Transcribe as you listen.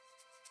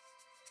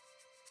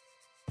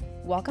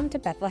Welcome to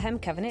Bethlehem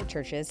Covenant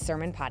Church's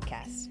Sermon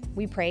Podcast.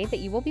 We pray that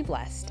you will be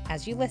blessed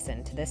as you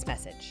listen to this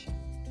message.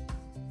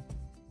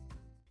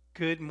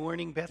 Good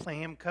morning,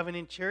 Bethlehem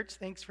Covenant Church.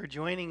 Thanks for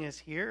joining us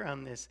here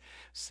on this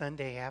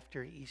Sunday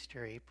after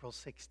Easter, April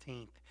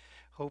 16th.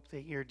 Hope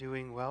that you're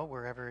doing well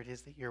wherever it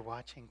is that you're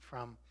watching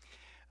from.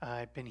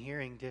 I've been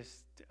hearing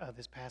this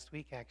past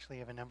week,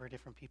 actually, of a number of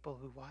different people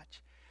who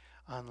watch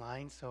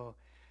online. So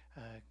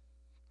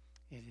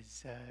it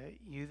is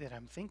you that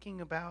I'm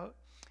thinking about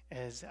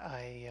as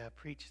I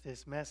preach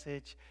this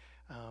message,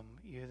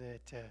 you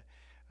that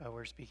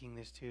we're speaking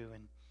this to.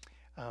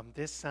 And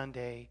this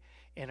Sunday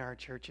in our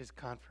church is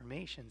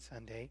Confirmation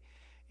Sunday.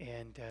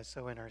 And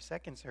so in our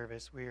second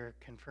service, we're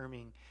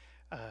confirming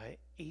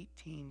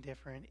 18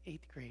 different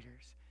 8th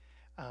graders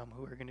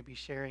who are going to be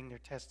sharing their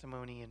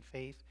testimony and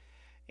faith.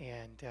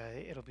 And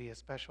it'll be a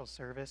special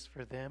service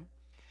for them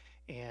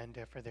and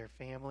for their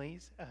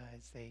families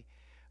as they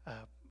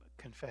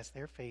confess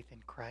their faith in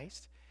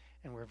Christ.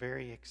 And we're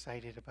very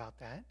excited about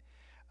that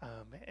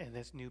and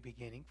this new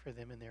beginning for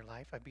them in their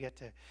life. I've got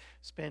to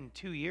spend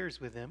 2 years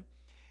with them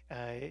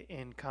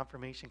in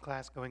confirmation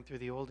class, going through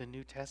the Old and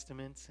New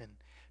Testaments and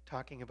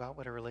talking about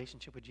what a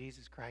relationship with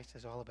Jesus Christ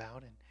is all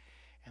about.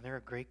 And they're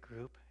a great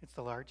group. It's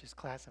the largest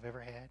class I've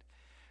ever had.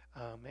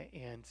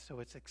 And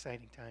so it's an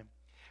exciting time.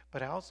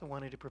 But I also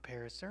wanted to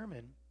prepare a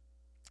sermon.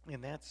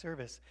 In that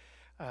service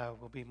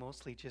will be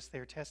mostly just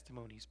their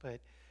testimonies. But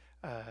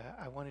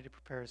I wanted to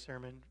prepare a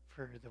sermon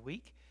for the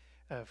week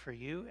for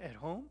you at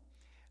home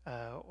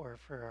or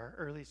for our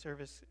early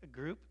service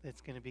group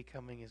that's going to be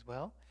coming as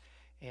well.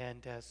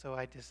 And so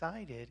I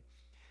decided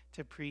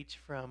to preach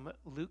from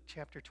Luke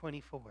chapter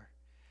 24,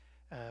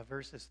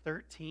 verses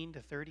 13 to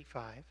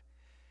 35.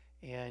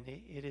 And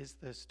it is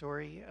the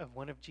story of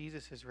one of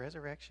Jesus'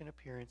 resurrection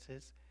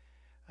appearances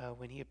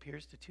when he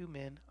appears to two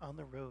men on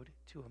the road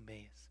to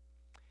Emmaus.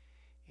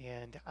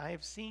 And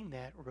I've seen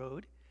that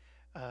road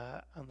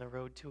on the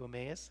road to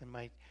Emmaus in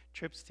my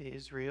trips to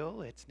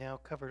Israel. It's now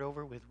covered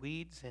over with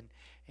weeds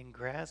and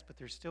grass, but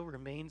there still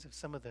remains of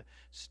some of the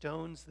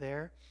stones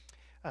there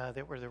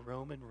that were the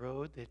Roman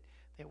road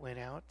that went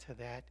out to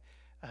that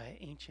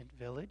ancient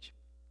village.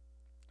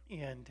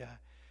 And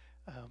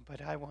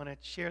but I want to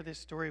share this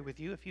story with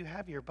you. If you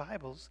have your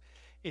Bibles,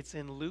 it's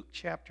in Luke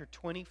chapter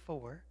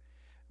 24,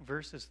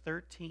 verses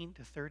 13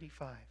 to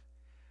 35.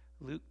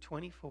 Luke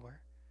 24,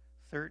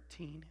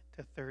 13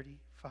 to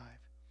 35.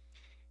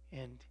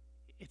 And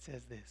it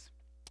says this: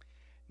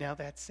 Now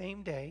that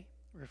same day,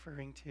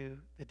 referring to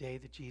the day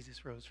that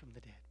Jesus rose from the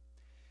dead,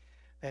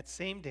 that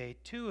same day,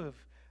 two of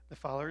the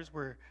followers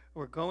were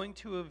going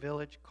to a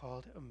village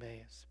called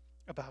Emmaus,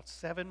 about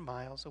 7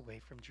 miles away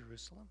from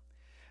Jerusalem.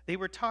 They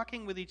were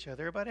talking with each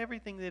other about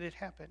everything that had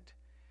happened.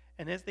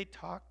 And as they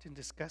talked and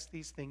discussed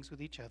these things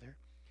with each other,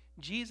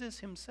 Jesus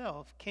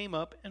himself came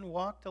up and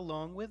walked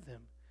along with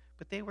them,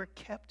 but they were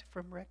kept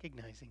from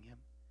recognizing him.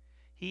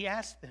 He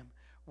asked them,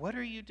 "What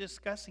are you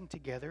discussing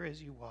together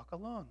as you walk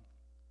along?"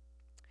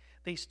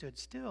 They stood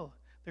still.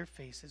 Their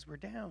faces were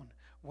down.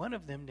 One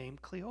of them,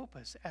 named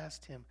Cleopas,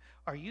 asked him,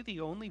 "Are you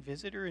the only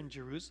visitor in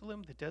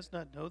Jerusalem that does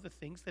not know the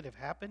things that have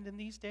happened in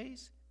these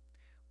days?"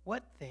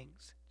 "What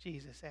things?"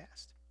 Jesus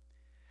asked.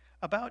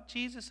 "About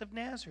Jesus of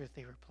Nazareth,"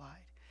 they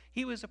replied.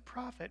 "He was a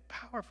prophet,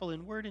 powerful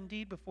in word and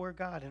deed before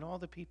God and all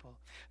the people.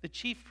 The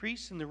chief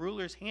priests and the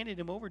rulers handed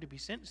him over to be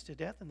sentenced to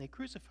death, and they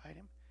crucified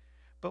him.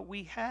 But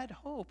we had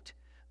hoped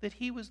that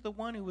he was the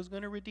one who was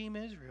going to redeem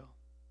Israel.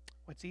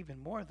 What's even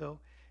more, though,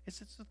 is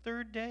it's the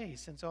third day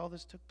since all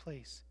this took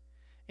place.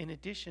 In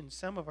addition,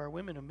 some of our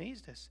women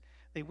amazed us.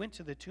 They went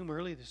to the tomb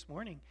early this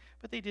morning,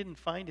 but they didn't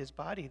find his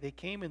body. They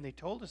came and they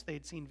told us they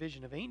had seen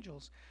vision of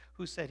angels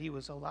who said he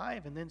was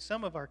alive. And then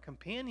some of our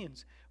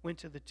companions went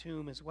to the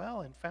tomb as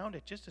well and found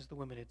it just as the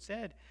women had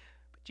said.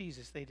 But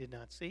Jesus they did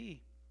not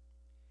see."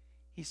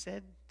 He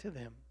said to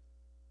them,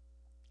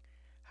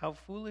 "How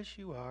foolish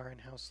you are and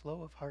how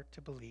slow of heart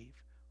to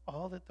believe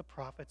all that the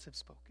prophets have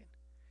spoken.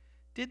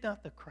 Did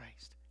not the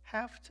Christ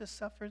have to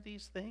suffer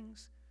these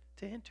things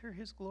to enter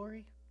his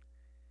glory?"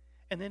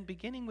 And then,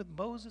 beginning with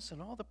Moses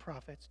and all the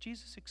prophets,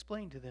 Jesus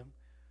explained to them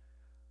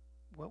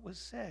what was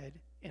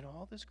said in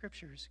all the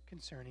scriptures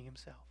concerning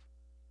himself.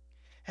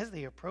 As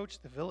they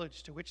approached the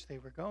village to which they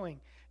were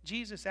going,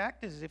 Jesus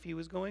acted as if he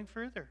was going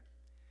further.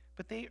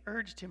 But they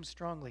urged him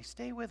strongly,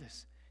 "Stay with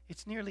us.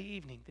 It's nearly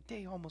evening, the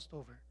day almost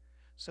over."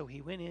 So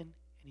he went in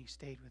and he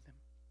stayed with them.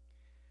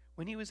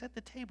 When he was at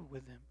the table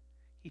with them,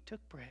 he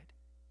took bread,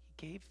 he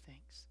gave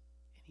thanks,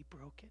 and he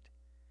broke it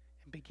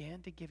and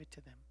began to give it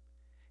to them.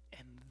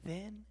 And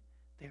then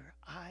their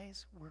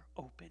eyes were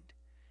opened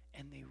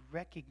and they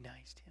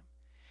recognized him,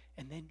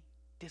 and then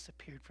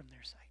disappeared from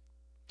their sight.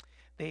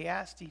 They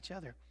asked each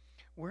other,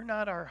 "Were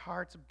not our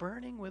hearts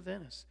burning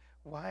within us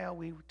while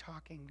we were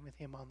talking with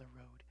him on the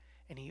road?"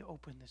 And he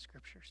opened the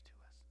scriptures to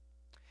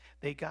us.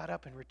 They got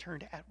up and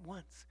returned at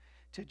once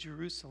to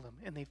Jerusalem,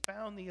 and they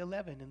found the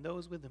 11 and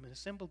those with them and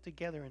assembled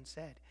together and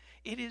said,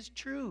 "It is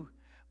true,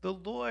 the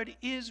Lord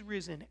is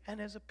risen and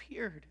has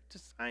appeared to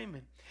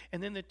Simon."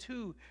 And then the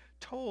two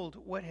told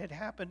what had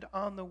happened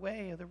on the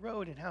way of the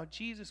road and how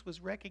Jesus was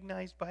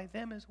recognized by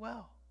them as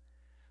well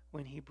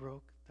when he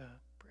broke the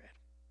bread.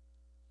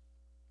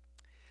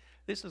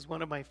 This is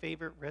one of my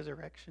favorite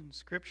resurrection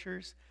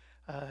scriptures.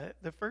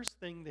 The first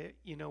thing that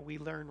we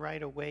learn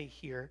right away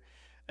here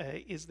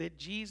is that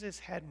Jesus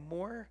had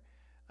more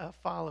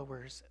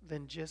followers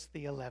than just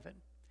the 11.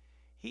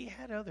 He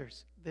had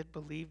others that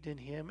believed in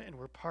him and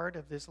were part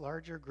of this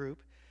larger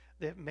group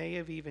that may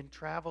have even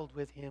traveled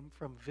with him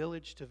from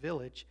village to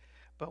village,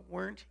 but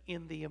weren't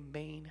in the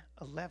main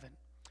 11.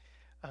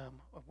 It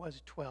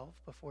was 12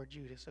 before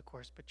Judas, of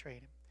course,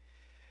 betrayed him.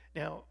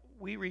 Now,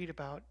 we read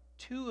about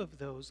two of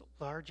those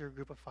larger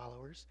group of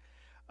followers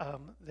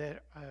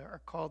that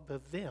are called the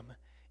them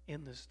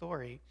in the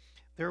story.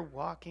 They're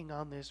walking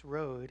on this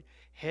road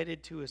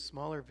headed to a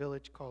smaller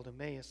village called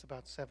Emmaus,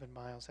 about 7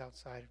 miles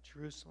outside of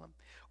Jerusalem.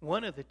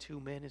 One of the two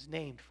men is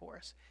named for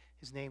us.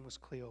 His name was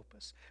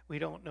Cleopas. We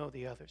don't know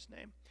the other's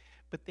name,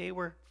 but they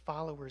were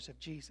followers of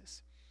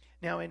Jesus.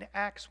 Now in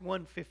Acts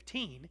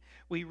 1:15,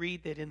 we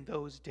read that in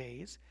those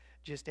days,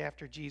 just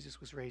after Jesus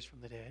was raised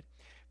from the dead,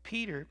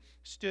 Peter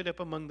stood up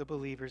among the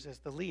believers as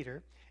the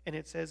leader, and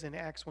it says in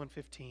Acts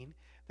 1:15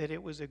 that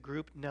it was a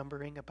group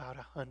numbering about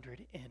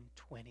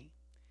 120.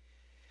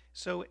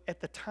 So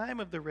at the time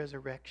of the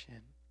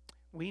resurrection,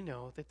 we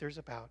know that there's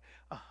about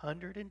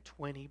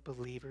 120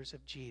 believers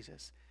of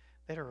Jesus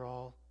that are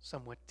all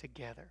somewhat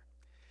together.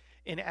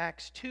 In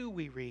Acts 2,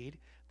 we read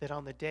that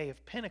on the day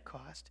of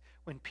Pentecost,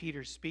 when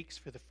Peter speaks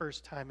for the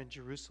first time in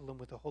Jerusalem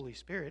with the Holy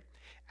Spirit,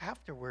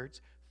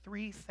 afterwards,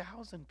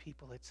 3,000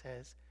 people, it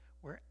says,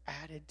 were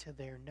added to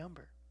their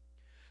number.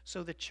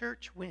 So the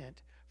church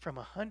went from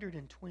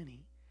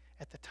 120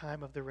 at the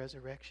time of the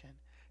resurrection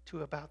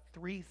to about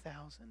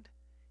 3,000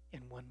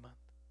 in 1 month.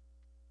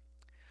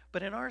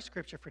 But in our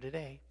scripture for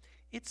today,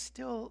 it's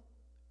still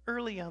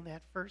early on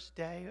that first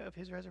day of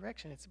his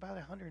resurrection. It's about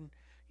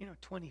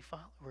 120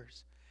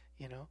 followers.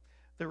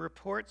 The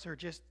reports are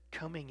just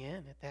coming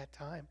in at that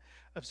time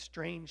of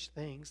strange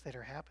things that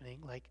are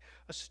happening, like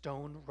a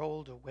stone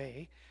rolled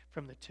away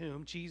from the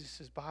tomb,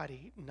 Jesus'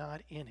 body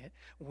not in it,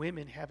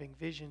 women having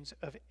visions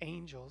of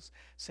angels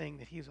saying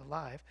that he's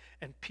alive,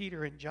 and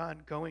Peter and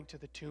John going to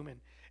the tomb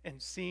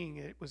and seeing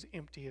it was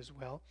empty as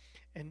well.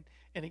 And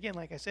again,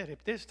 like I said,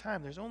 at this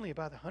time there's only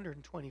about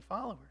 120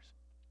 followers.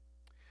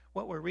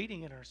 What we're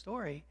reading in our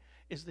story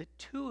is that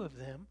two of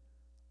them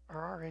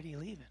are already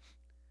leaving.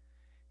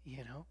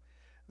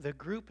 The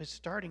group is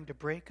starting to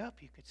break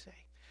up, you could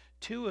say.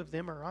 Two of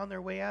them are on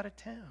their way out of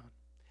town.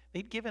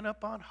 They'd given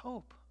up on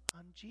hope,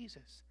 on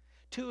Jesus.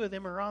 Two of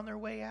them are on their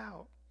way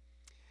out.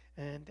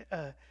 And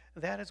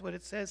that is what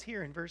it says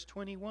here in verse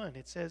 21.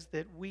 It says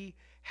that we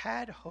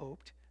had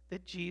hoped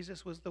that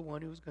Jesus was the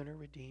one who was going to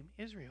redeem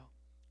Israel.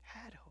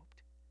 Had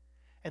hoped.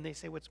 And they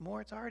say, what's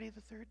more, it's already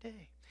the third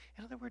day.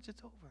 In other words,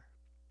 it's over.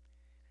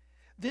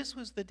 This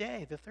was the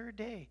day, the third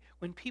day,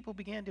 when people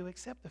began to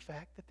accept the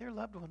fact that their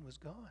loved one was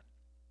gone.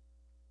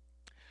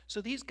 So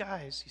these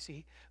guys, you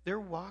see, they're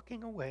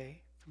walking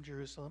away from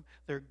Jerusalem.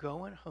 They're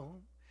going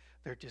home.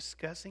 They're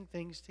discussing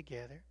things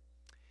together.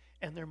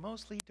 And they're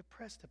mostly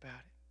depressed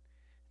about it.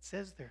 It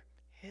says their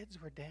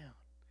heads were down,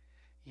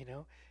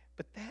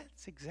 But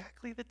that's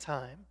exactly the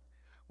time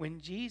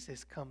when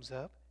Jesus comes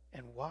up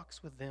and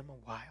walks with them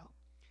a while.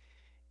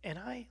 And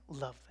I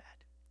love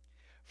that.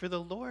 For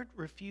the Lord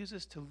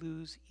refuses to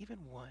lose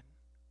even one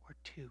or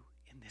two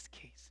in this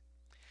case.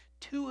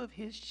 Two of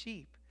his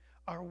sheep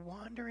are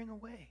wandering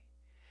away.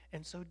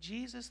 And so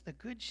Jesus, the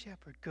good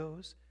shepherd,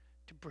 goes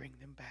to bring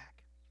them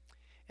back.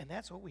 And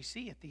that's what we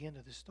see at the end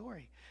of the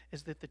story,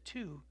 is that the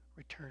two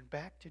return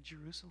back to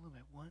Jerusalem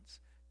at once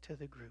to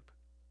the group.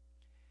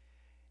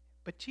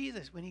 But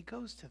Jesus, when he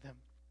goes to them,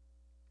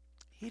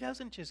 he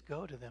doesn't just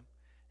go to them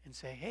and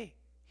say, hey,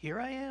 here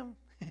I am.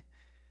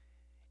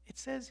 It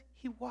says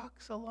he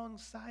walks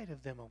alongside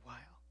of them a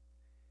while.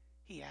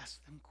 He asks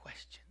them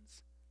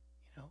questions,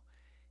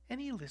 and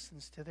he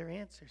listens to their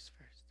answers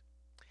first.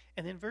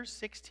 And then verse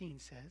 16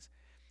 says,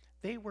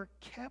 they were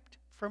kept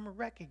from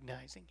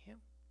recognizing him.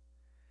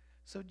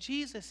 So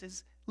Jesus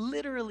is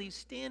literally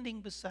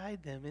standing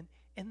beside them,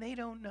 and they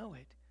don't know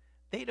it.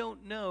 They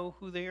don't know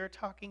who they are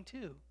talking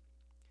to.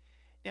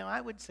 Now,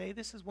 I would say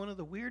this is one of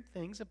the weird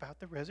things about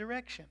the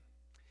resurrection.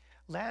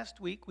 Last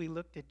week, we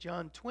looked at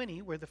John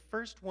 20, where the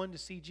first one to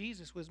see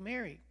Jesus was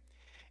Mary.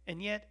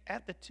 And yet,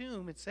 at the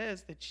tomb, it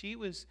says that she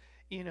was,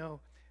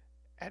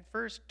 at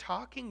first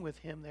talking with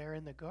him there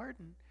in the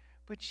garden,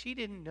 but she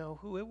didn't know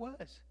who it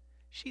was.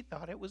 She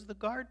thought it was the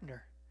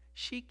gardener.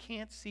 She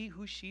can't see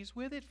who she's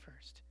with at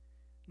first.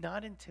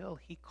 Not until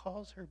he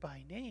calls her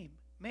by name,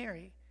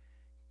 Mary,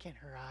 can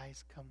her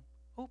eyes come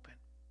open.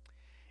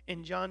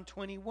 In John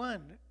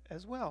 21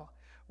 as well,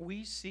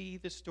 we see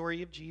the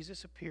story of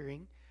Jesus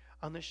appearing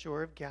on the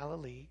shore of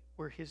Galilee,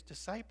 where his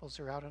disciples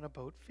are out on a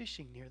boat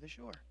fishing near the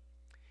shore.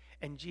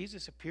 And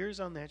Jesus appears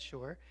on that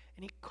shore,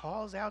 and he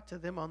calls out to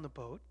them on the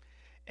boat,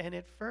 and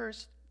at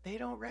first, they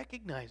don't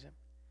recognize him.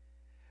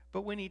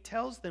 But when he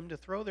tells them to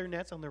throw their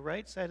nets on the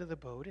right side of the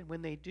boat, and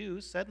when they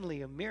do,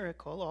 suddenly a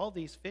miracle, all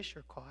these fish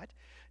are caught,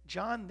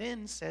 John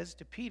then says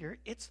to Peter,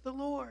 "It's the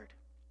Lord."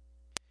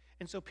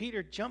 And so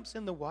Peter jumps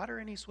in the water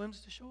and he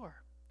swims to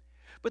shore.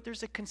 But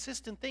there's a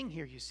consistent thing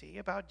here, you see,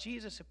 about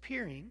Jesus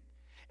appearing,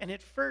 and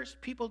at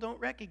first people don't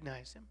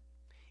recognize him,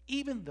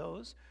 even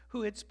those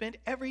who had spent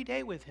every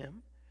day with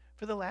him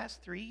for the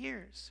last 3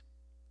 years.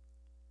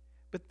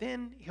 But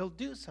then he'll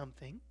do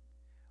something,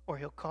 or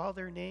he'll call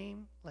their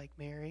name like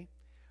Mary,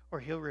 or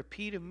he'll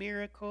repeat a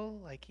miracle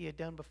like he had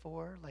done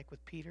before, like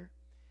with Peter,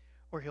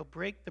 or he'll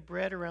break the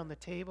bread around the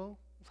table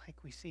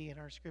like we see in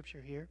our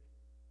scripture here.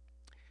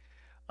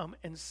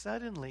 And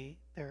suddenly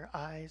their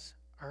eyes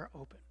are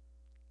open.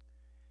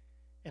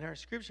 In our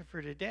scripture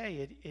for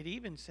today, it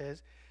even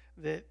says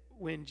that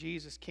when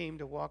Jesus came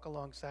to walk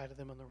alongside of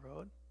them on the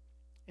road,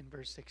 in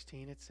verse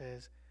 16 it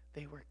says,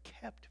 they were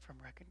kept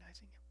from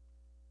recognizing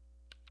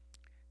him.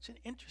 It's an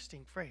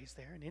interesting phrase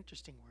there, an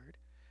interesting word.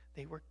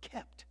 They were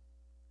kept.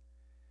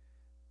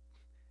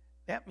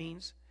 That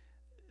means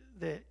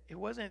that it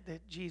wasn't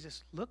that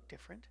Jesus looked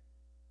different.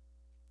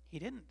 He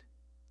didn't.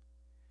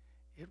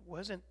 It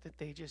wasn't that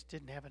they just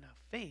didn't have enough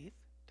faith.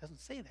 It doesn't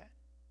say that.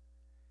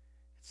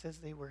 It says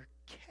they were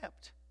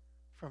kept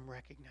from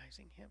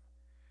recognizing him.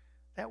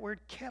 That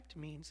word kept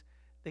means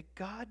that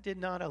God did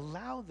not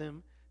allow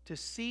them to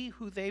see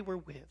who they were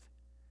with.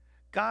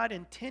 God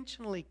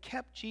intentionally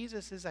kept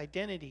Jesus'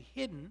 identity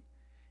hidden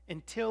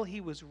until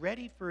he was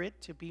ready for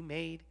it to be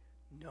made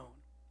known.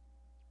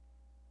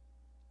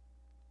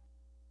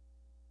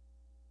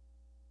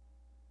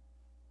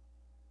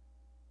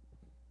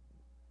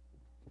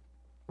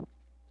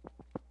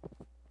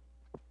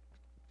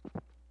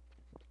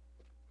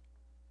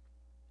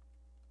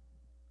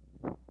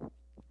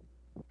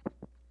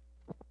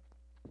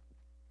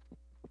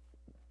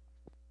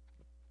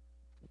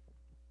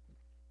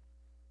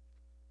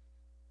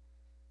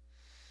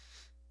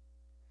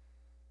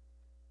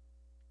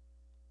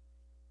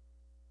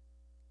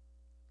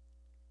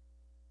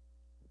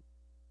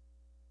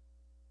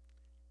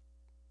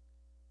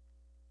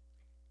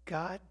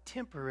 God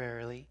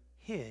temporarily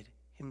hid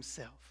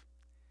himself.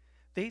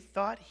 They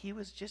thought he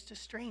was just a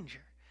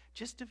stranger,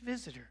 just a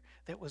visitor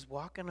that was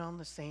walking on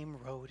the same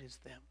road as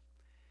them.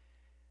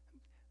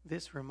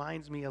 This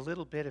reminds me a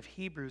little bit of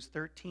Hebrews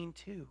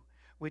 13:2,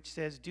 which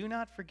says, "Do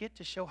not forget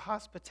to show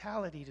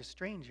hospitality to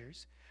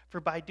strangers, for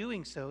by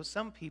doing so,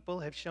 some people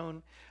have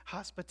shown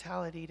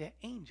hospitality to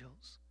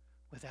angels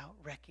without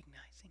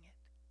recognizing it."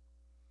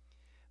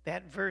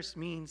 That verse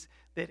means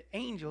that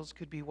angels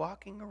could be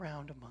walking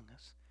around among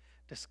us,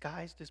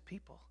 disguised as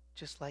people,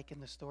 just like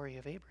in the story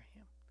of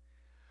Abraham.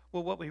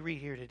 Well, what we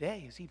read here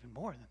today is even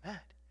more than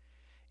that.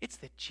 It's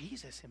that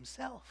Jesus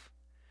himself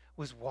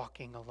was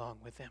walking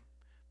along with them,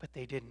 but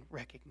they didn't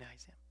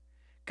recognize him.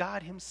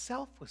 God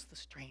himself was the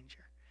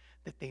stranger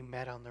that they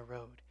met on the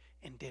road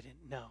and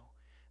didn't know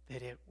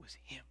that it was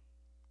him.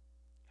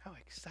 How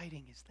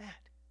exciting is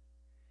that?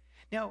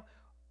 Now,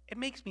 it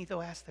makes me,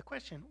 though, ask the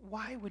question,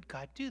 why would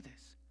God do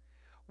this?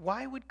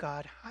 Why would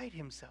God hide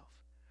himself?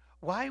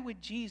 Why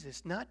would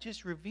Jesus not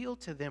just reveal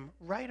to them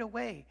right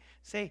away,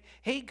 say,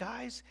 "Hey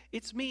guys,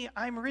 it's me,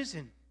 I'm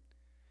risen"?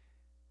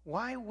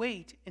 Why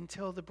wait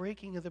until the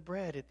breaking of the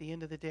bread at the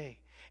end of the day?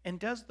 And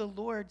does the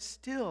Lord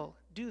still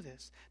do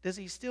this? Does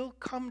he still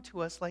come to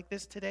us like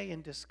this today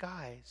in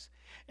disguise?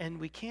 And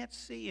we can't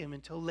see him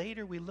until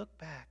later we look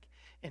back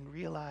and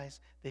realize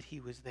that he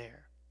was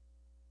there.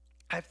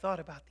 I've thought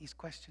about these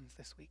questions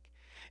this week.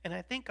 And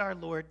I think our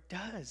Lord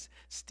does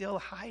still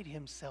hide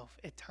himself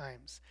at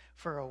times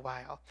for a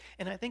while.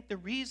 And I think the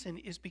reason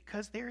is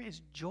because there is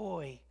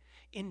joy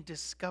in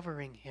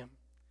discovering him.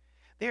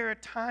 There are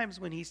times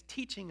when he's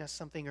teaching us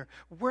something or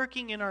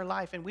working in our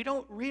life, and we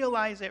don't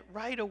realize it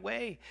right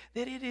away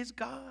that it is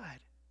God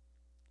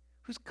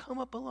who's come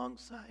up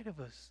alongside of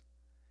us.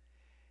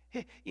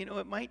 You know,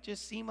 it might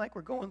just seem like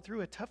we're going through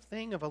a tough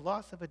thing of a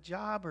loss of a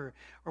job, or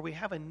we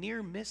have a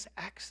near-miss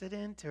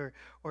accident,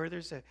 or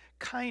there's a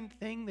kind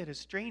thing that a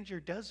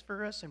stranger does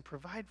for us and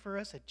provide for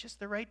us at just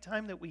the right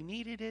time that we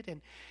needed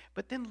it.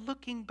 But then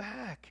looking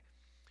back,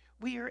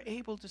 we are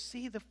able to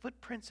see the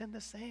footprints in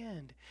the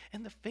sand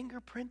and the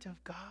fingerprint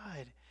of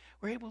God.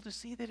 We're able to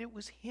see that it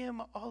was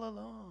him all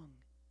along.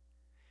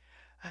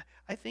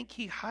 I think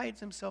he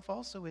hides himself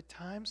also at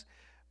times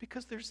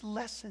because there's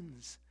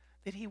lessons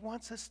that he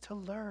wants us to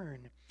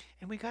learn,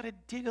 and we got to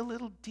dig a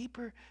little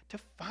deeper to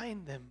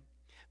find them.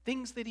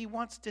 Things that he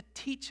wants to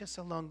teach us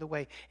along the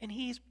way, and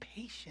he is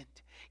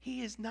patient.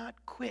 He is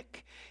not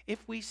quick.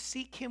 If we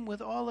seek him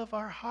with all of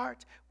our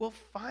heart, we'll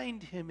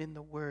find him in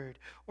the word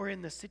or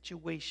in the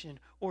situation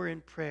or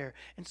in prayer.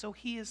 And so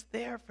he is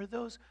there for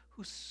those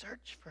who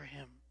search for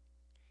him.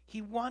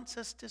 He wants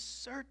us to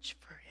search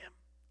for him,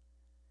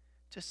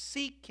 to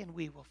seek and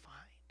we will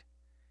find.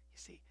 You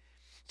see,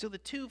 so the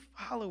two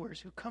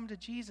followers who come to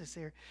Jesus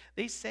there,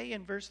 they say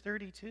in verse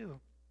 32,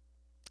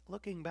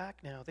 looking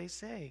back now, they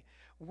say,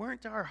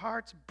 "Weren't our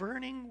hearts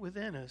burning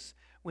within us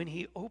when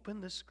he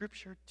opened the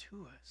scripture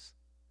to us?"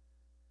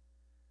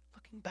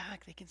 Looking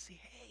back, they can see,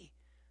 hey,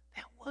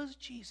 That was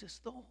Jesus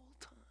the whole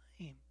time.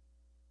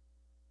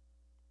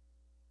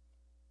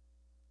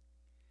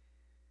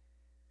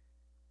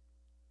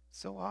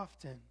 So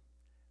often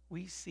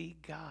we see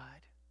God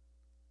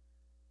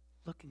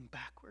looking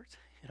backwards,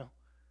 and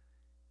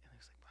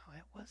it's like, wow,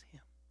 that was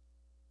him.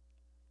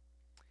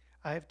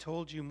 I have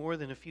told you more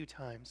than a few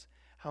times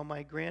how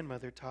my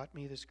grandmother taught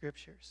me the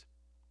scriptures.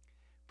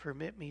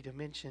 Permit me to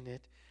mention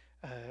it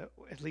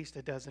at least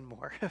a dozen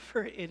more,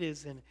 for it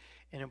is an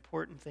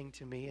important thing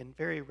to me and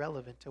very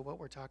relevant to what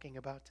we're talking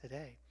about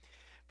today.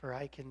 For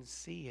I can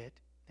see it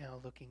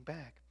now looking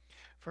back.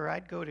 For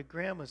I'd go to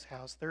Grandma's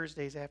house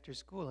Thursdays after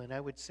school, and I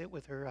would sit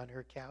with her on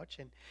her couch,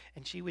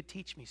 and she would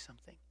teach me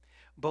something.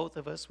 Both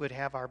of us would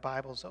have our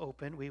Bibles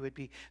open. We would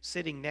be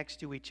sitting next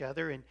to each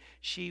other, and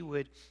she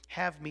would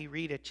have me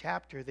read a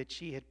chapter that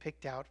she had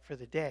picked out for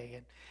the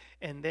day.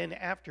 And then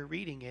after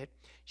reading it,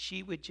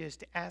 she would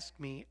just ask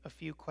me a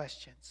few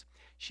questions.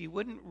 She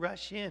wouldn't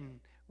rush in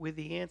with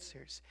the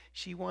answers.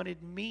 She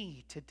wanted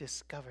me to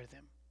discover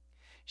them.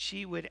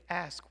 She would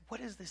ask,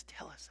 what does this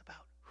tell us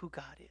about who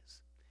God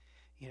is?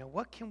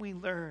 What can we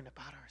learn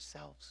about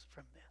ourselves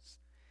from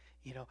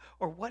this?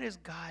 Or what is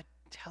God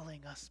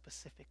telling us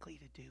specifically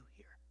to do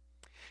here?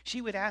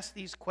 She would ask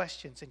these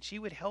questions, and she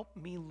would help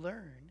me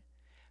learn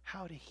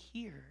how to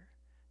hear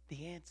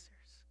the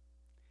answers,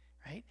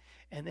 right?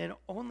 And then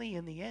only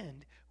in the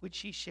end would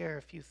she share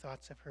a few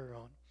thoughts of her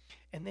own.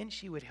 And then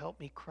she would help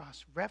me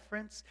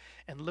cross-reference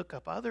and look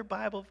up other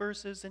Bible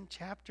verses and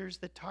chapters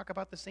that talk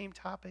about the same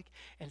topic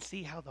and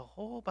see how the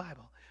whole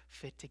Bible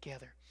fit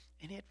together.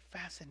 And it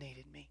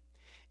fascinated me.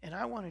 And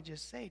I want to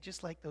just say,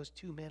 just like those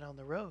two men on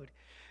the road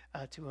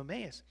to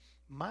Emmaus,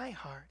 my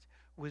heart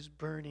was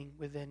burning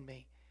within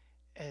me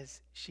as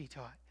she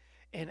taught.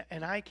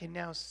 And I can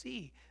now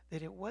see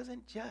that it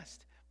wasn't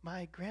just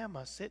my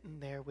grandma sitting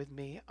there with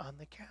me on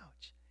the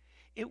couch.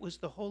 It was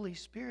the Holy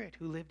Spirit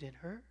who lived in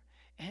her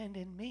and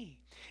in me.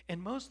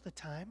 And most of the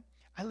time,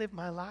 I live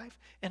my life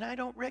and I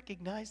don't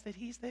recognize that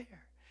he's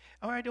there.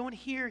 Or I don't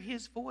hear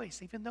his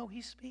voice, even though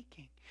he's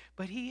speaking.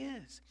 But he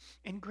is.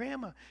 And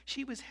Grandma,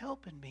 she was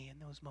helping me in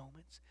those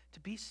moments to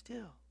be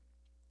still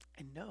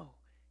and know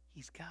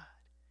he's God.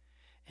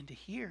 And to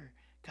hear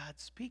God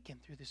speaking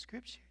through the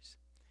scriptures.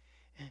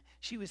 And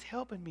she was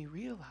helping me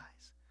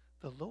realize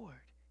the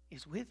Lord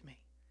is with me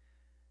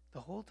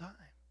the whole time.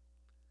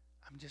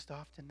 I'm just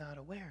often not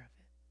aware of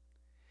it.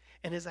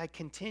 And as I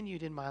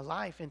continued in my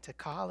life into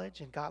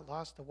college and got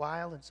lost a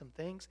while in some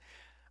things,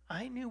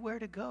 I knew where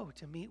to go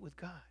to meet with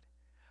God.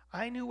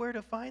 I knew where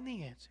to find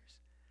the answers.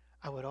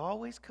 I would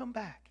always come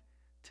back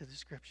to the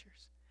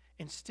scriptures.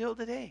 And still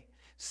today,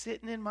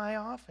 sitting in my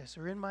office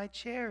or in my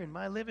chair in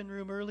my living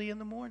room early in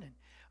the morning,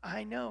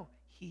 I know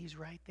he's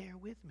right there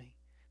with me,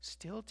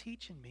 still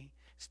teaching me,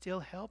 still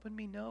helping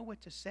me know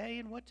what to say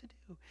and what to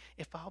do.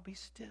 If I'll be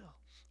still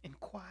and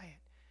quiet,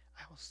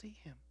 I will see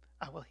him.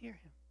 I will hear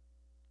him.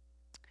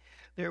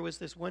 There was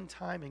this one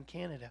time in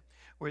Canada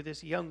where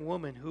this young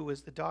woman who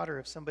was the daughter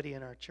of somebody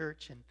in our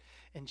church,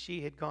 and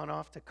she had gone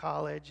off to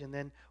college and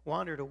then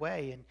wandered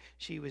away, and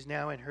she was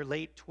now in her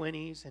late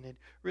 20s and had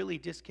really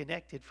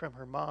disconnected from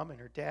her mom and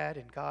her dad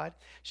and God.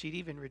 She'd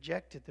even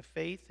rejected the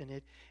faith, and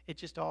it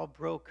just all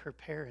broke her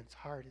parents'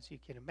 heart, as you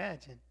can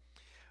imagine.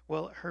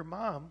 Well, her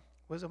mom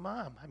was a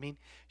mom. I mean,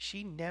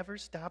 she never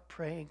stopped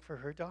praying for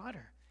her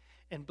daughter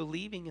and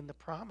believing in the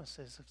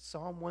promises of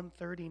Psalm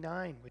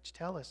 139, which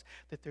tell us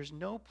that there's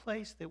no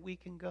place that we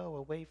can go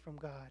away from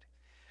God.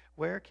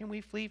 Where can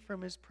we flee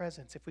from his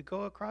presence? If we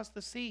go across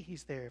the sea,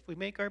 he's there. If we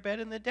make our bed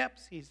in the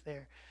depths, he's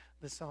there,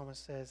 the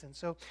psalmist says. And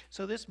so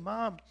this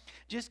mom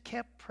just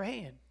kept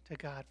praying to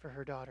God for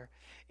her daughter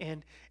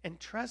and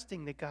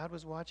trusting that God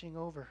was watching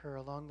over her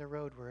along the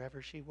road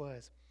wherever she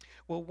was.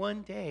 Well,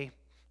 one day,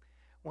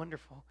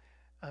 wonderful,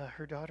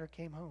 her daughter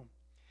came home.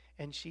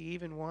 And she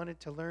even wanted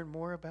to learn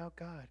more about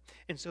God.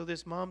 And so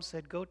this mom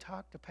said, go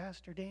talk to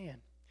Pastor Dan.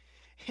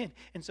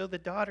 And so the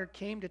daughter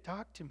came to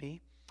talk to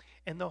me.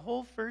 And the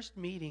whole first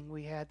meeting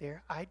we had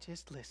there, I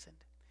just listened.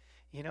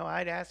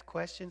 I'd ask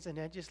questions and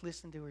I'd just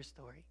listen to her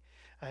story.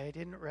 I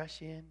didn't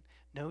rush in,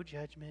 no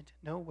judgment,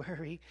 no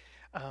worry,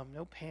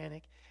 no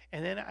panic.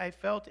 And then I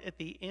felt at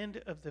the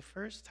end of the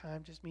first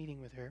time just meeting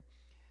with her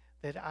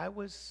that I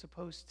was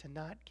supposed to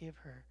not give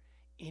her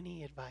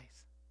any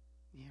advice,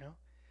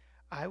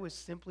 I was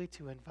simply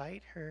to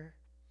invite her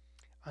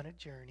on a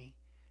journey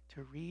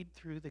to read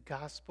through the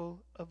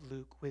Gospel of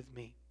Luke with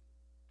me,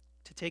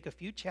 to take a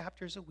few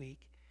chapters a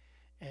week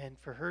and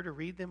for her to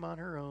read them on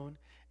her own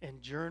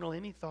and journal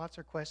any thoughts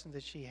or questions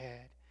that she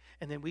had.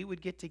 And then we would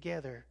get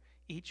together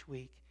each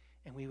week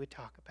and we would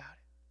talk about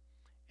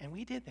it. And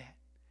we did that.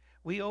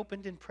 We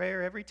opened in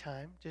prayer every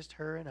time, just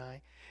her and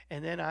I.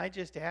 And then I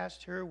just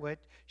asked her what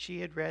she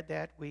had read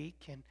that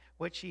week and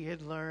what she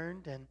had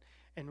learned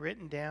and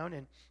written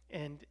down.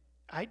 And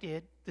I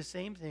did the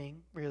same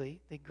thing,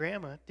 really, that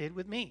Grandma did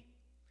with me.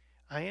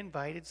 I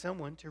invited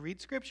someone to read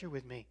Scripture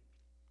with me.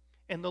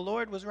 And the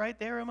Lord was right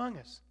there among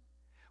us.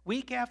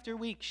 Week after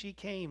week she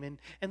came.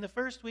 And the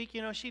first week,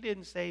 she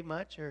didn't say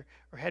much or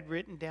had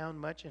written down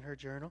much in her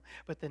journal.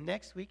 But the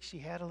next week she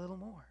had a little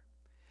more.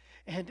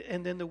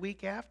 And then the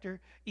week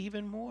after,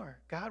 even more.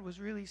 God was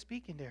really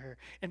speaking to her.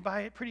 And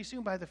pretty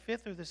soon, by the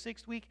 5th or the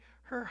 6th week,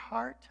 her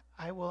heart,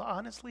 I will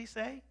honestly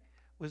say,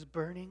 was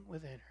burning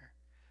within her.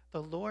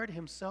 The Lord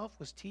himself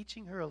was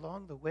teaching her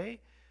along the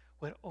way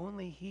what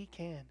only he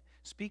can,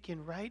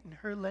 speaking right in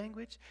her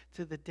language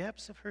to the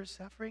depths of her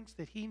sufferings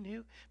that he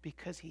knew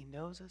because he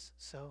knows us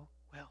so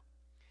well.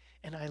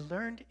 And I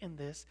learned in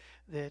this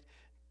that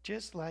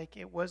just like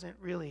it wasn't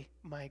really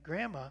my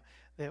grandma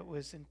that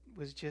was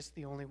just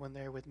the only one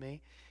there with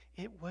me,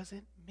 it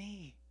wasn't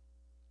me.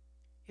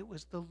 It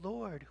was the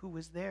Lord who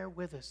was there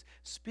with us,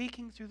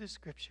 speaking through the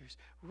scriptures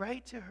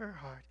right to her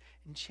heart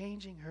and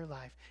changing her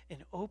life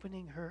and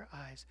opening her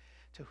eyes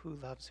to who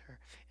loves her.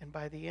 And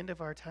by the end of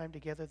our time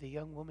together, the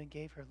young woman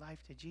gave her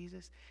life to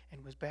Jesus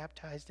and was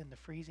baptized in the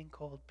freezing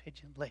cold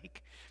Pigeon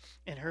Lake.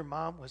 And her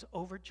mom was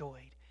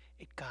overjoyed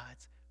at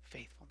God's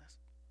faithfulness.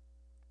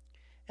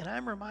 And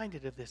I'm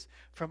reminded of this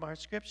from our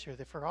scripture,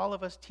 that for all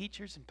of us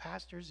teachers and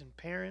pastors and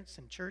parents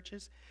and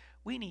churches,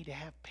 we need to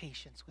have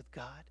patience with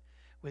God,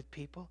 with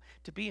people,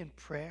 to be in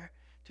prayer,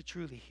 to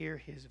truly hear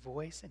his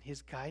voice and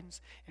his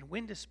guidance, and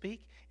when to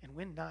speak and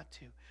when not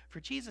to. For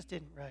Jesus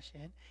didn't rush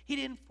in. He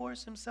didn't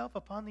force himself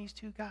upon these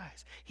two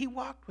guys. He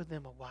walked with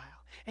them a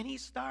while, and he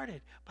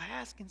started by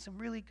asking some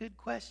really good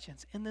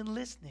questions and then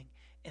listening,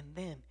 and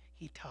then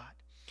he taught.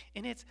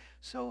 And it's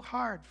so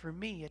hard for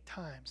me at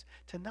times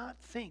to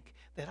not think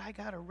that I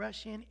got to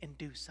rush in and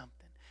do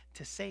something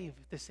to save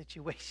the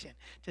situation,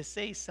 to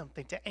say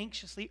something, to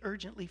anxiously,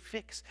 urgently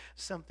fix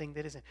something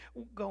that isn't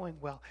going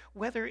well.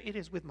 Whether it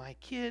is with my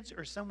kids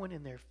or someone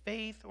in their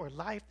faith or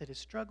life that is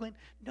struggling,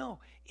 no,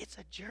 it's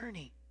a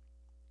journey.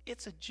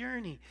 It's a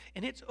journey,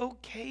 and it's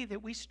okay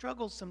that we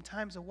struggle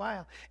sometimes a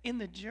while in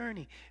the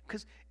journey,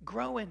 because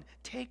growing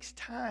takes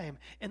time,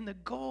 and the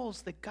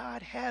goals that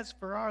God has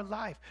for our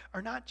life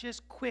are not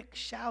just quick,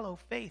 shallow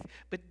faith,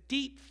 but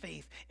deep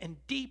faith and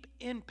deep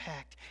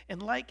impact.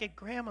 And like at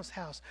Grandma's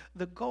house,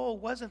 the goal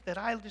wasn't that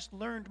I just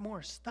learned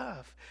more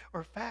stuff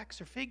or facts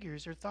or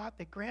figures or thought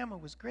that Grandma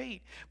was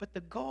great, but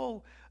the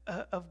goal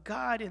of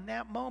God in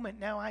that moment,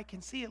 now I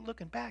can see it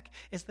looking back,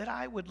 is that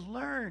I would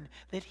learn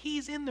that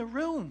he's in the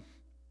room,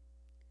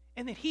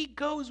 and that he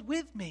goes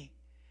with me.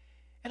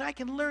 And I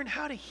can learn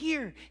how to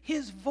hear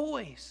his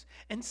voice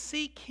and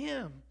seek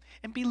him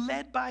and be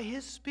led by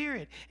his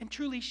spirit and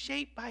truly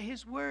shaped by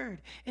his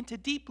word and to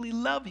deeply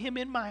love him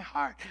in my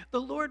heart. The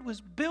Lord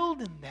was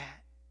building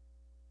that.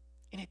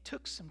 And it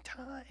took some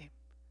time.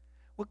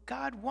 What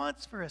God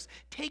wants for us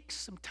takes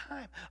some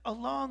time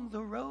along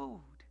the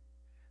road.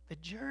 The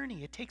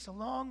journey, it takes a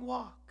long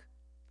walk.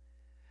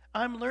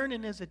 I'm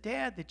learning as a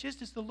dad that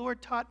just as the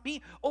Lord taught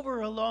me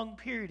over a long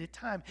period of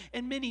time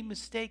and many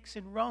mistakes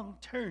and wrong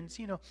turns,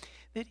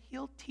 that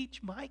he'll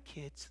teach my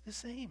kids the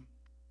same.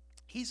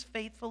 He's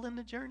faithful in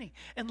the journey.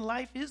 And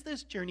life is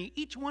this journey.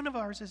 Each one of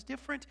ours is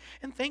different.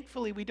 And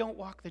thankfully, we don't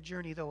walk the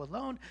journey, though,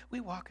 alone.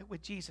 We walk it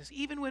with Jesus.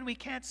 Even when we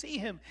can't see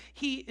him,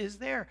 he is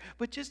there.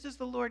 But just as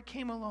the Lord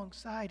came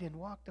alongside and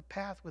walked the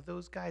path with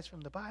those guys from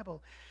the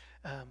Bible,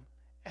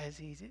 as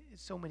he did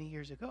so many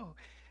years ago,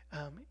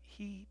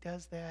 he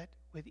does that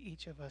with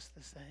each of us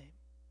the same.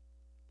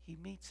 He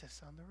meets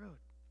us on the road.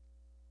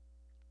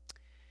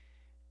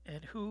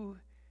 And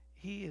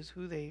he is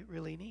who they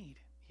really need,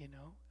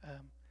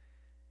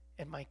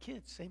 and my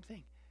kids, same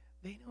thing.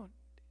 They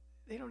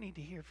don't need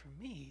to hear from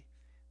me.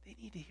 They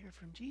need to hear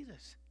from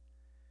Jesus.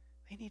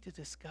 They need to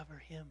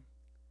discover him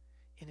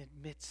in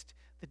amidst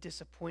the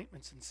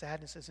disappointments and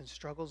sadnesses and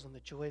struggles and the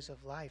joys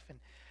of life. And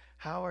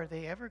how are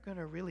they ever going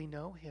to really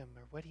know him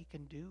or what he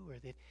can do or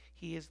that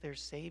he is their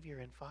Savior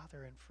and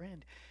Father and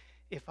friend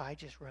if I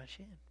just rush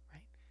in,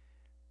 right?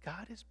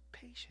 God is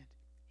patient.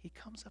 He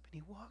comes up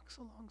and he walks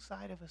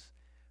alongside of us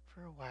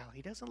for a while.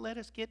 He doesn't let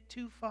us get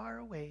too far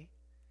away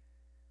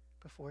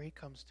before he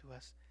comes to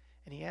us.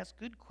 And he asks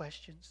good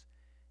questions,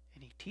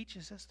 and he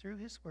teaches us through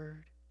his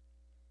word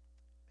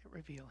that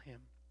reveal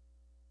him.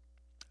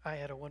 I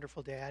had a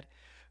wonderful dad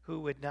who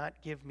would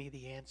not give me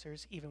the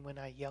answers even when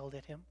I yelled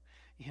at him.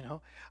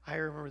 I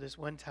remember this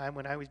one time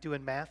when I was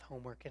doing math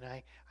homework and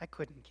I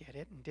couldn't get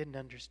it and didn't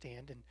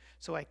understand. And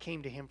so I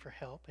came to him for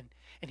help.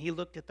 And he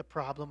looked at the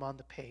problem on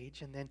the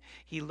page, and then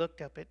he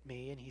looked up at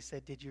me and he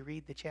said, "Did you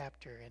read the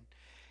chapter?"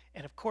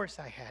 And of course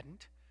I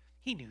hadn't.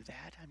 He knew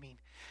that.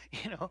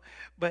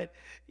 But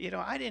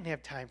I didn't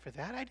have time for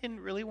that. I didn't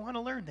really want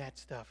to learn that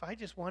stuff. I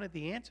just wanted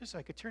the answer so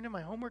I could turn in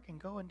my homework and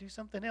go and do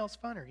something else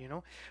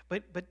funner,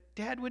 But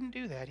Dad wouldn't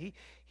do that.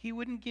 He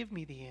wouldn't give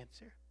me the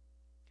answer.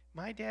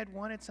 My dad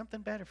wanted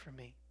something better for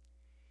me.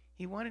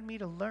 He wanted me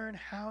to learn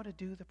how to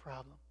do the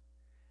problem,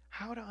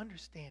 how to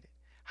understand it,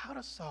 how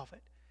to solve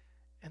it,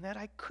 and that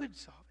I could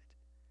solve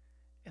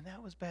it. And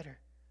that was better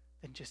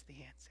than just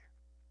the answer.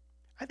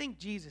 I think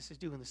Jesus is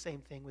doing the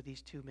same thing with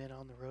these two men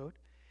on the road.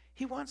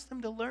 He wants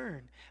them to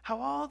learn how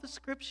all the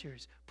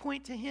scriptures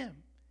point to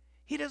him.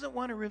 He doesn't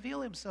want to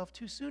reveal himself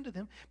too soon to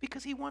them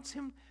because he wants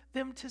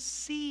them to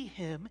see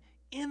him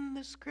in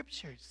the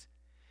scriptures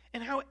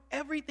and how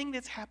everything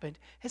that's happened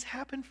has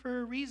happened for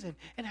a reason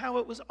and how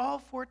it was all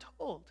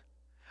foretold.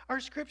 Our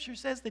scripture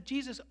says that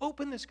Jesus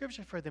opened the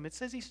scripture for them. It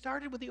says he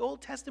started with the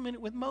Old Testament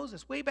with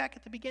Moses way back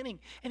at the beginning,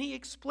 and he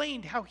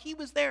explained how he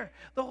was there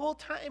the whole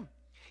time.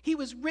 He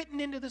was written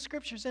into the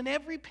scriptures, and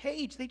every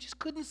page, they just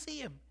couldn't see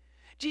him.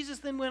 Jesus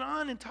then went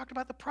on and talked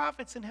about the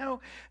prophets and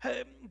how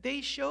they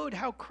showed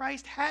how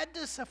Christ had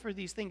to suffer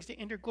these things to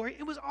enter glory.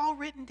 It was all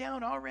written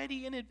down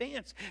already in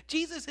advance.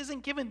 Jesus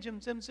isn't giving them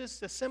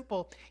just a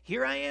simple,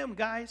 here I am,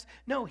 guys.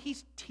 No,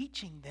 he's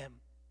teaching them.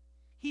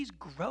 He's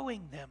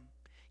growing them.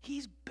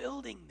 He's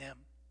building them.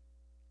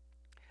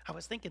 I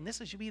was thinking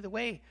this should be the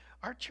way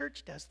our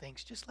church does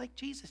things, just like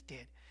Jesus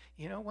did.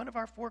 You know, one of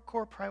our 4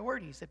 core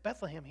priorities at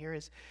Bethlehem here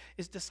is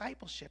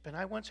discipleship. And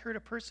I once heard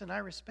a person I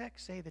respect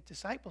say that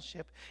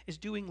discipleship is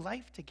doing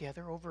life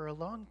together over a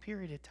long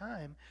period of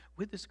time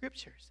with the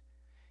scriptures.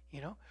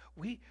 You know,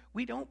 we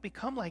don't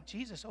become like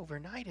Jesus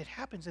overnight. It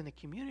happens in the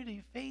community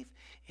of faith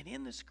and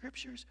in the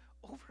scriptures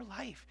over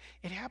life.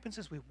 It happens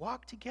as we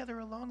walk together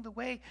along the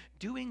way,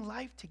 doing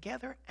life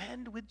together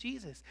and with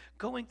Jesus,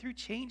 going through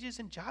changes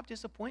and job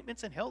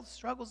disappointments and health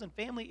struggles and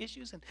family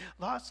issues and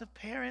loss of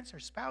parents or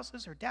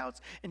spouses or doubts,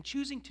 and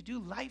choosing to do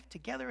life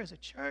together as a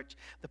church,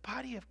 the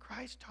body of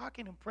Christ,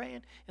 talking and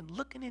praying and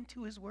looking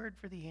into his word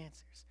for the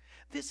answers.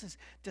 This is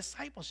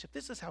discipleship.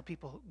 This is how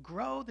people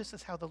grow. This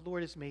is how the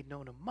Lord is made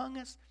known among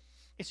us.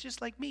 It's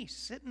just like me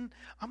sitting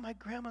on my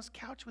grandma's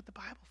couch with the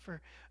Bible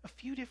for a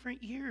few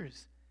different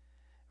years.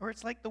 Or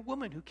it's like the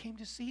woman who came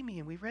to see me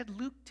and we read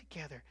Luke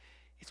together.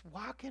 It's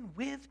walking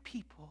with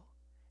people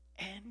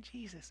and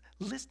Jesus,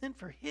 listening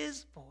for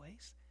his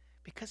voice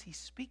because he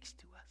speaks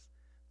to us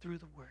through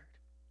the word.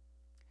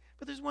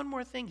 But there's one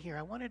more thing here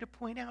I wanted to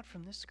point out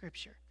from this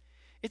scripture.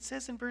 It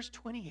says in verse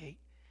 28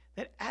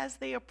 that as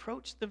they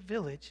approached the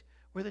village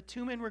where the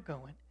 2 men were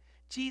going,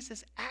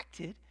 Jesus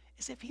acted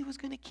as if he was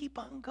going to keep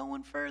on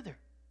going further.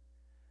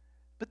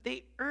 But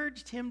they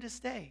urged him to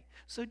stay.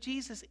 So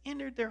Jesus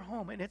entered their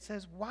home, and it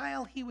says,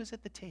 while he was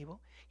at the table,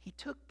 he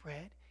took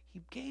bread,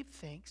 he gave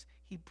thanks,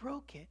 he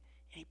broke it,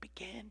 and he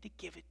began to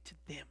give it to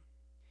them.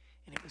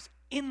 And it was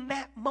in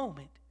that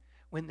moment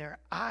when their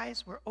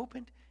eyes were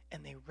opened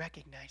and they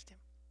recognized him.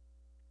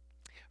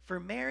 For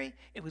Mary,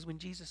 it was when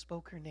Jesus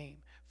spoke her name.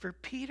 For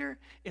Peter,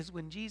 is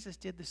when Jesus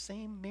did the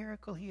same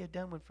miracle he had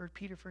done when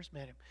Peter first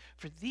met him.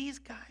 For these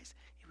guys,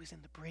 it was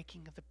in the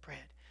breaking of the bread,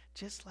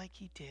 just like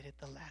he did at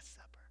the Last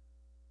Supper.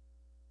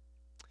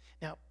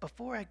 Now,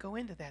 before I go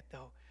into that,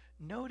 though,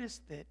 notice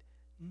that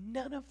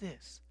none of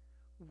this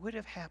would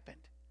have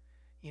happened,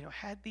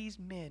 had these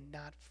men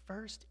not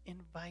first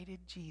invited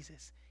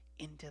Jesus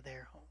into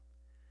their home.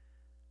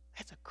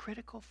 That's a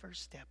critical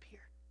first step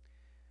here.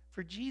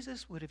 For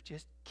Jesus would have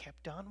just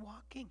kept on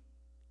walking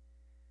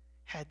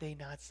had they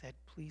not said,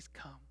 please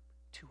come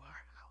to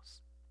our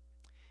house.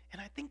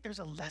 And I think there's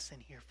a lesson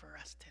here for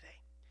us today.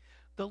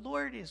 The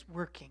Lord is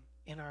working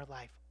in our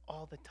life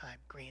all the time,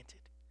 granted.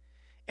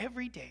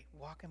 Every day,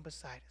 walking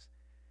beside us.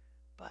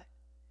 But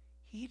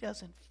he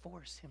doesn't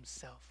force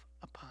himself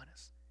upon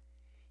us.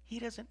 He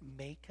doesn't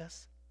make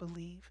us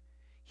believe.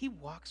 He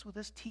walks with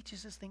us,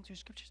 teaches us things through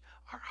scriptures.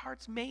 Our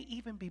hearts may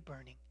even be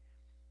burning.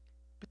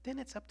 But then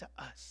it's up to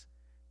us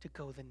to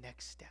go the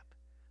next step.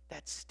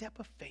 That step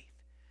of faith.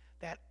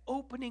 That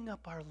opening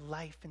up our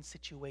life and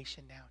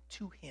situation now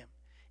to him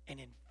and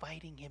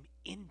inviting him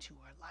into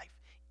our life,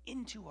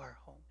 into our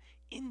home,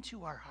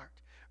 into our heart.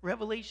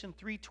 Revelation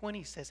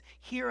 3:20 says,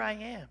 here I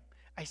am.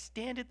 I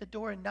stand at the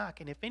door and knock,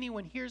 and if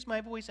anyone hears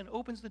my voice and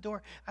opens the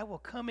door, I will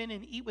come in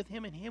and eat with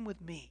him and him with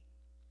me.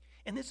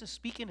 And this is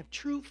speaking of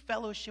true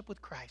fellowship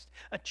with Christ.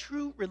 A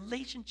true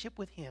relationship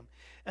with him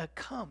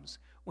comes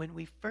when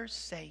we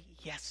first say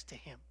yes to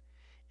him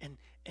and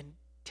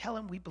tell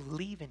him we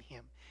believe in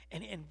him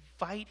and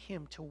invite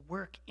him to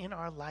work in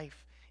our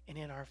life and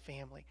in our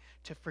family,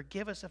 to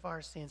forgive us of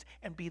our sins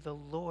and be the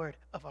Lord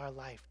of our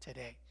life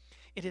today.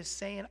 It is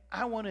saying,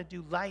 I want to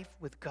do life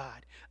with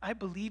God. I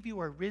believe you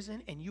are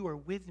risen and you are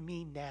with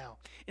me now.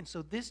 And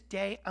so this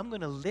day, I'm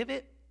going to live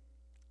it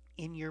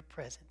in your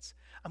presence.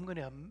 I'm going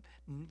to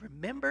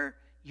remember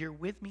you're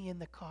with me in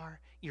the car.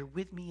 You're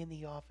with me in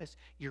the office.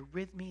 You're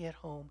with me at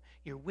home.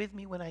 You're with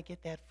me when I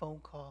get that phone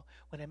call,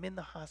 when I'm in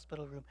the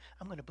hospital room.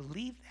 I'm going to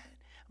believe that.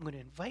 I'm going to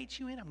invite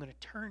you in. I'm going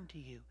to turn to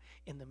you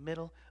in the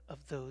middle of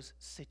those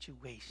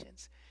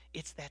situations.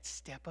 It's that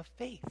step of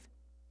faith.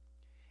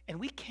 And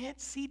we can't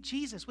see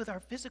Jesus with our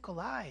physical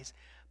eyes,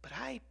 but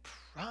I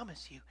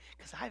promise you,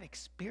 because I've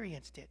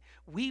experienced it,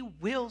 we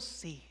will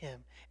see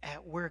him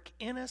at work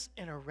in us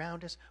and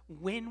around us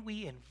when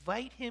we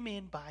invite him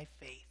in by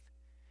faith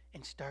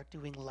and start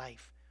doing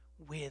life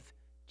with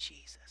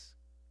Jesus.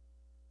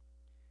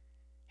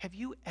 Have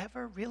you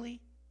ever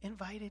really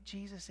invited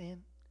Jesus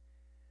in?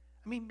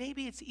 I mean,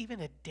 maybe it's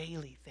even a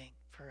daily thing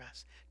for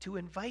us to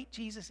invite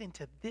Jesus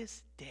into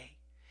this day,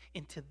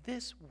 into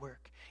this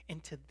work,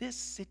 into this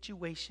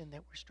situation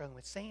that we're struggling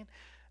with, saying,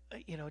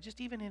 just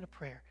even in a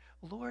prayer,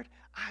 Lord,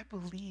 I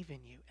believe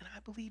in you, and I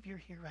believe you're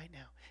here right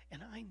now,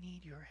 and I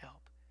need your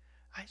help.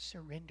 I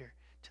surrender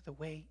to the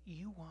way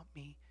you want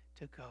me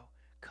to go.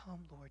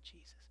 Come, Lord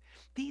Jesus.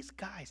 These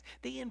guys,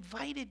 they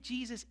invited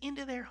Jesus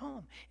into their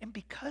home. And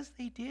because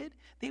they did,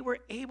 they were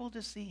able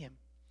to see him.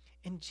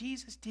 And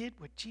Jesus did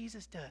what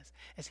Jesus does.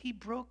 As he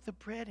broke the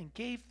bread and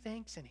gave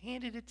thanks and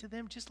handed it to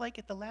them, just like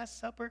at the Last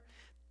Supper,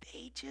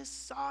 they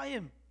just saw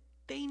him.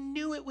 They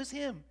knew it was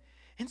him.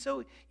 And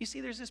so you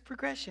see there's this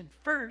progression.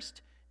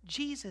 First,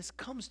 Jesus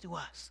comes to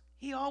us.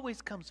 He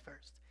always comes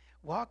first,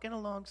 walking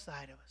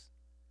alongside of us.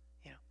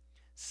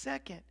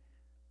 Second,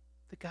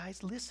 the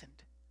guys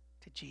listened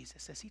to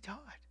Jesus as he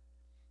taught.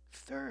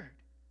 Third,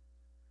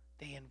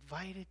 they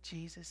invited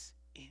Jesus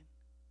in.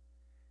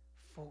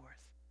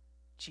 Fourth,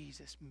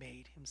 Jesus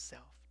made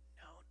himself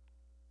known.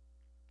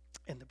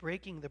 And the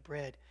breaking the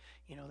bread,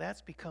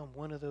 that's become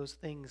one of those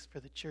things for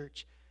the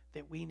church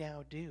that we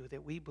now do,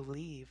 that we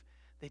believe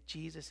that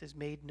Jesus is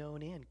made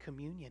known in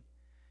communion,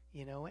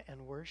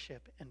 and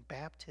worship and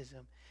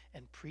baptism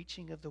and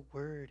preaching of the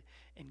word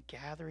and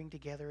gathering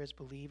together as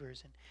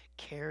believers and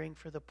caring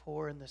for the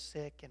poor and the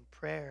sick and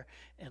prayer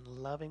and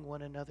loving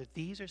one another.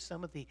 These are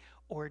some of the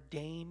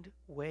ordained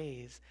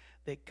ways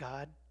that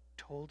God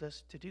told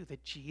us to do,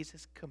 that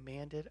Jesus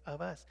commanded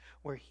of us,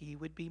 where he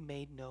would be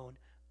made known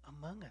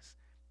among us.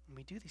 And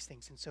we do these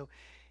things. And so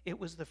it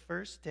was the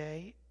first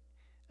day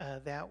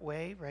that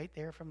way, right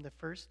there from the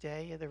first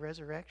day of the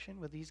resurrection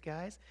with these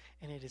guys,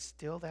 and it is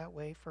still that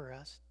way for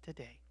us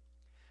today.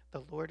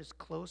 The Lord is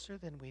closer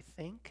than we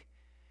think,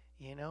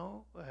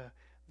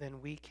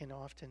 than we can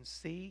often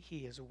see. He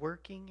is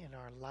working in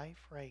our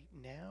life right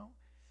now,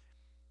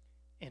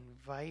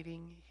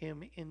 inviting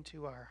him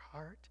into our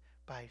heart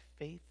by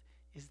faith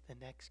is the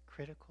next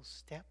critical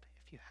step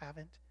if you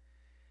haven't,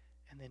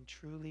 and then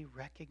truly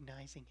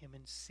recognizing him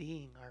and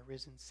seeing our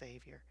risen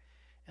Savior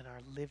and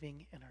our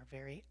living and our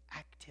very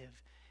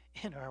active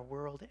in our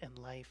world and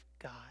life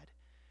God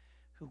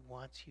who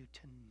wants you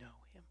to know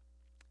him.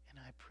 And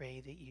I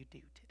pray that you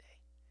do today.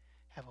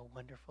 Have a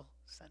wonderful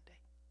Sunday.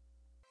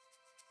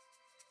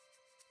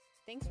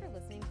 Thanks for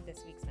listening to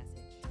this week's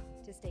message.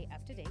 To stay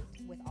up to date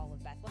with all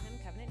of Bethlehem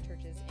Covenant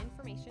Church's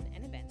information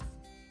and events,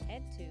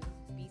 head to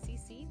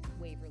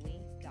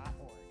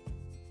bccwaverly.org.